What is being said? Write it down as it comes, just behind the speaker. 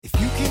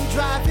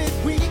drive it,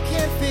 we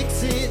can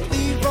fix it.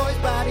 Leroy's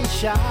Body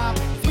Shop.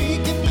 We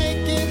can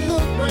make it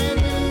look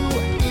brand new.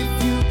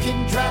 If you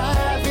can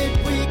drive it,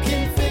 we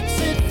can fix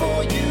it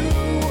for you.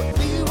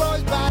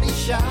 Leroy's Body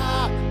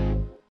Shop.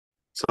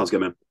 Sounds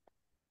good, man.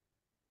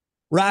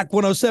 Rock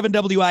 107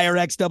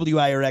 WIRX,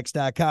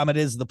 WIRX.com. It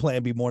is the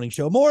Plan B Morning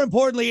Show. More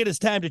importantly, it is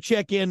time to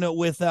check in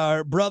with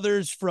our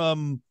brothers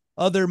from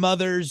other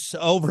mothers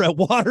over at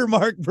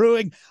Watermark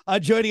Brewing.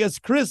 Joining us,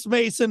 Chris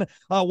Mason,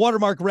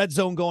 Watermark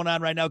Redzone going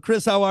on right now.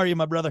 Chris, how are you,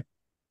 my brother?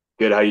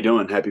 Good. How you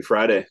doing? Happy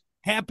Friday.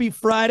 Happy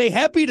Friday.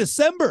 Happy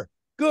December.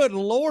 Good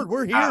Lord,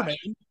 we're here, man.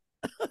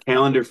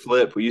 Calendar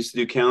flip. We used to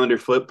do calendar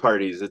flip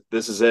parties.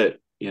 This is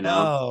it, you know.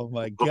 Oh,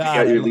 my Hope God. you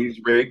got your leaves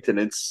raked, and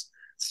it's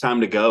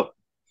time to go.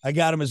 I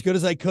got them as good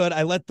as I could.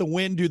 I let the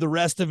wind do the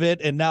rest of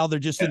it, and now they're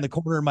just in the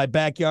corner of my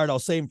backyard. I'll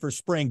save them for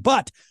spring.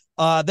 But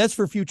that's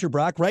for future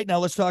Brock. Right now,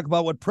 let's talk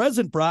about what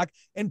present Brock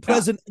and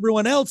present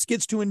everyone else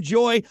gets to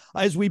enjoy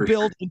as we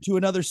build into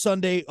another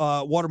Sunday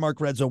Watermark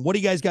Redzone. What do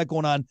you guys got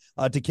going on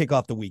to kick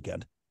off the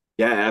weekend?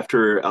 Yeah,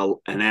 after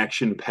an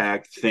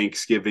action-packed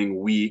Thanksgiving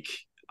week,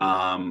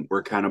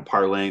 we're kind of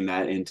parlaying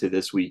that into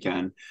this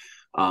weekend.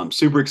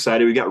 Super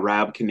excited. We got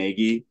Rob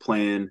Carnegie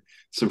playing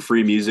some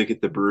free music at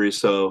the brewery.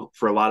 So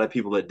for a lot of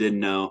people that didn't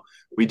know,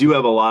 we do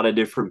have a lot of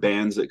different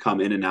bands that come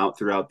in and out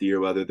throughout the year,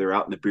 whether they're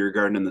out in the beer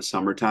garden in the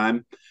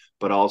summertime,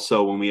 but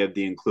also when we have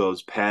the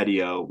enclosed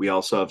patio, we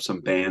also have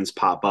some bands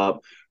pop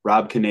up.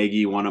 Rob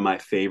Carnegie, one of my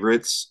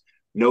favorites,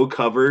 no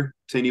cover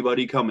to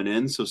anybody coming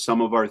in. So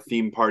some of our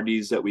theme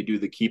parties that we do,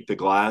 the Keep the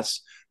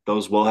Glass,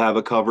 those will have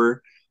a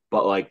cover.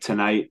 But like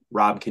tonight,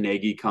 Rob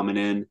Carnegie coming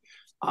in,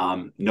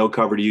 no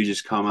cover to you.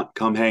 Just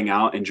come hang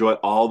out, enjoy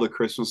all the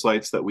Christmas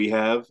lights that we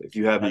have. If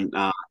you haven't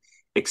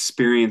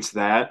experienced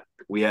that,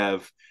 we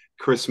have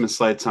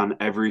Christmas lights on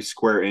every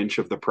square inch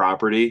of the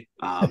property.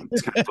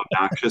 It's kind of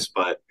obnoxious,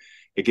 but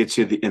it gets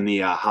you in the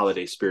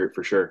holiday spirit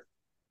for sure.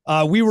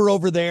 We were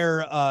over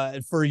there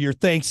for your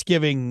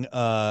Thanksgiving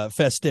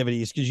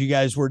festivities because you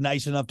guys were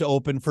nice enough to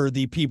open for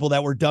the people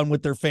that were done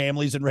with their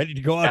families and ready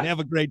to go out and have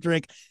a great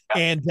drink.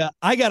 And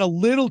I got a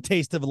little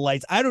taste of the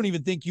lights. I don't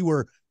even think you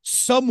were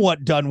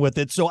somewhat done with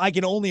it. So I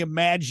can only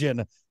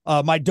imagine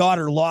my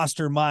daughter lost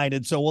her mind.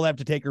 And so we'll have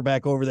to take her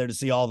back over there to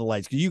see all the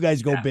lights because you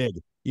guys go big.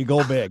 You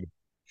go big.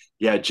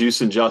 Yeah, Juice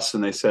and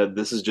Justin, they said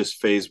this is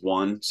just phase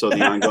one. So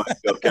the ongoing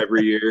joke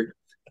every year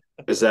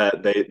is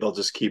that they'll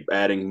just keep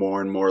adding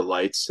more and more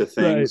lights to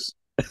things.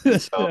 Right.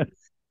 So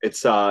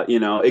it's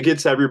it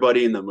gets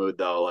everybody in the mood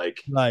though.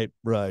 Like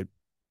right.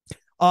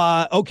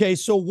 Okay,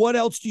 so what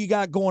else do you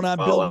got going on?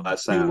 Well,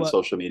 last night on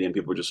social media, and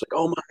people were just like,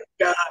 "Oh my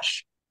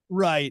gosh!"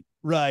 Right.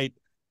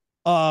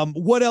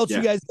 What else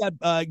you guys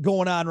got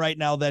going on right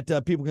now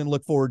that people can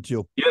look forward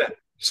to? Yeah.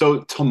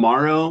 So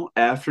tomorrow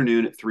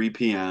afternoon at 3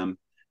 p.m.,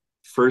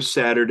 first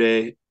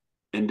Saturday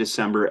in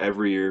December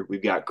every year,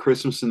 we've got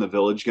Christmas in the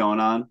Village going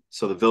on.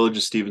 So the Village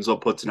of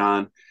Stevensville puts it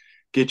on.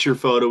 Get your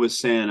photo with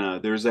Santa.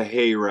 There's a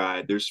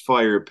hayride. There's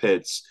fire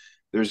pits.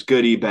 There's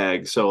goodie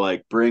bags. So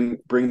like bring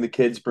the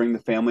kids, bring the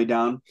family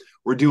down.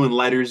 We're doing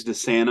letters to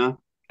Santa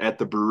at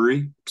the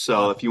brewery.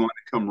 So if you want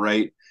to come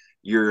write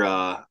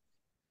your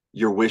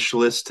wish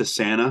list to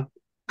Santa,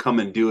 come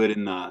and do it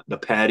in the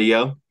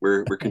patio.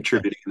 We're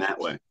contributing in that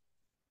way.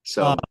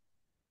 So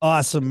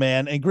awesome,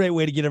 man. And great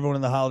way to get everyone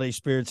in the holiday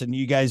spirits. And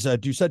you guys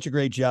do such a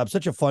great job,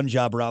 such a fun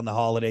job around the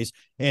holidays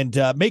and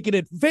making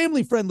it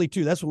family friendly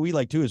too. That's what we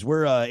like too, is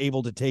we're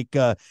able to take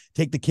the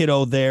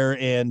kiddo there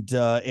and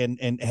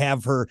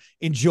have her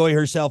enjoy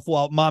herself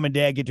while mom and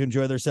dad get to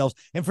enjoy themselves.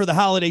 And for the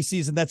holiday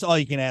season, that's all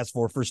you can ask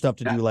for stuff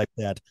to do like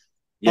that.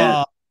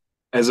 Yeah.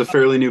 As a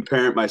fairly new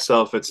parent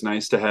myself, it's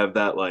nice to have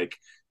that, like,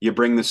 you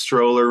bring the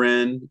stroller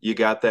in, you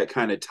got that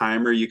kind of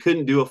timer. You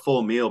couldn't do a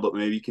full meal, but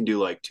maybe you can do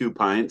like 2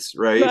 pints,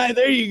 right? Right,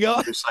 there you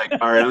go. Just like,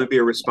 all right, I'm going to be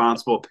a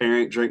responsible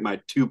parent, drink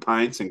my 2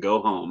 pints and go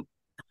home.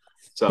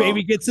 So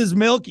baby gets his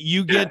milk,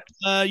 you get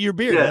your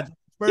beer.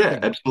 Yeah,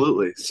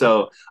 absolutely.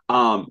 So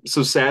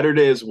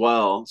Saturday as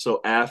well.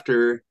 So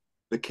after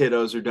the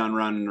kiddos are done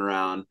running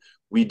around,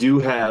 we do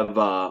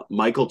have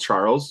Michael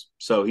Charles.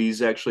 So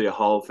he's actually a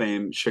Hall of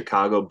Fame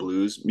Chicago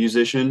blues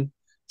musician.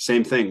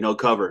 Same thing, no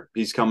cover.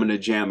 He's coming to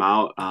jam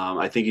out.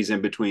 I think he's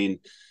in between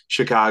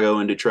Chicago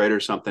and Detroit or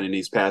something, and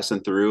he's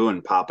passing through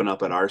and popping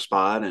up at our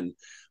spot. And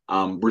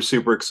we're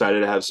super excited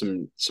to have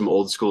some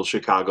old school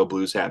Chicago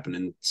blues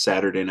happening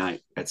Saturday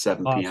night at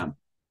 7 p.m.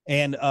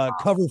 And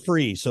cover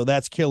free, so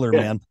that's killer,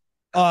 man.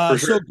 Sure.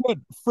 So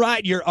good.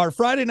 Our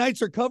Friday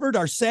nights are covered.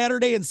 Our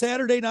Saturday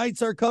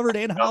nights are covered,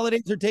 and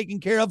holidays are taken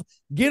care of.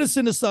 Get us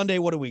into Sunday.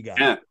 What do we got?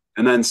 Yeah.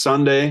 And then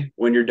Sunday,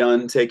 when you're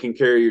done taking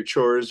care of your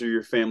chores or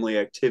your family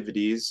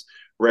activities,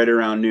 right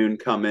around noon,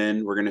 come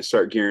in. We're going to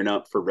start gearing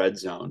up for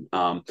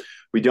Redzone.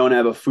 We don't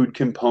have a food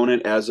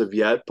component as of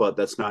yet, but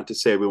that's not to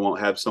say we won't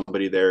have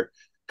somebody there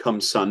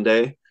come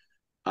Sunday.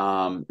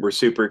 We're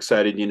super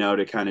excited,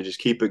 to kind of just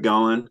keep it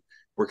going.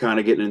 We're kind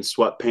of getting in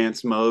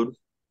sweatpants mode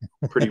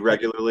pretty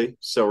regularly.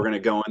 So we're going to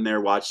go in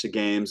there, watch the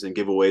games, and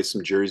give away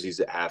some jerseys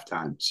at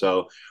halftime.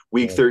 So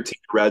week 13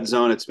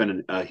 Redzone, it's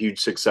been a huge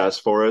success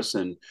for us,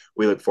 and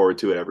we look forward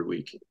to it every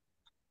week.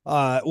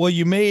 Well,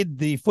 you made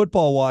the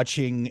football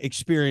watching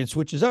experience,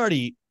 which is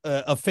already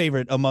a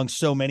favorite amongst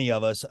so many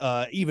of us,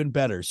 even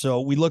better.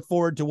 So we look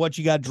forward to what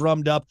you got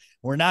drummed up.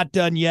 We're not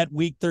done yet.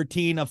 Week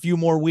 13, a few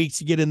more weeks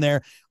to get in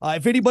there.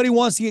 If anybody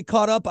wants to get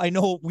caught up, I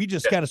know we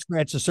just kind of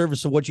scratched the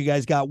surface of what you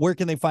guys got. Where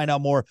can they find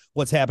out more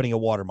what's happening at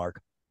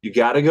Watermark? You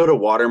got to go to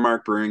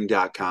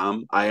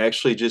watermarkbrewing.com. I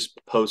actually just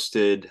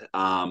posted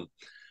to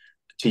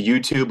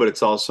YouTube, but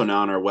it's also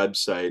now on our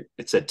website.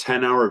 It's a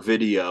 10-hour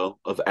video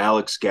of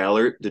Alex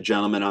Gallert, the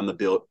gentleman on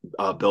the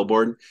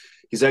billboard.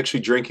 He's actually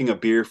drinking a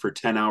beer for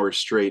 10 hours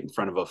straight in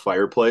front of a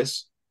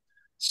fireplace.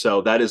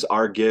 So that is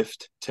our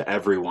gift to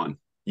everyone.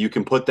 You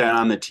can put that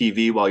on the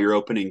TV while you're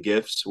opening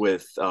gifts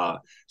with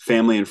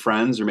family and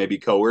friends or maybe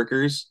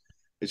coworkers.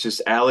 It's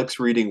just Alex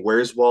reading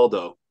Where's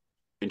Waldo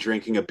and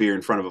drinking a beer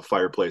in front of a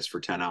fireplace for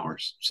 10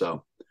 hours.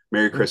 So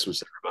Merry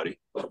Christmas, everybody.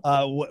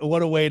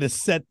 What a way to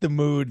set the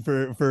mood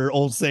for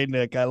old Saint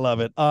Nick. I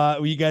love it.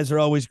 You guys are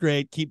always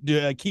great. Keep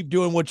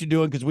doing what you're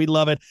doing because we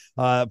love it.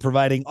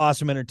 Providing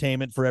awesome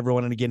entertainment for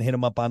everyone. And again, hit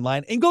them up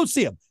online and go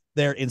see them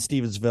there in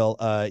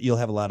Stevensville. You'll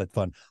have a lot of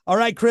fun. All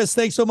right, Chris,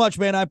 thanks so much,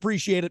 man. I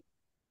appreciate it.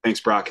 Thanks,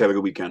 Brock. Have a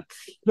good weekend.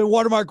 The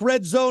Watermark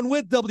Red Zone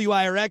with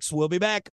WIRX. We'll be back.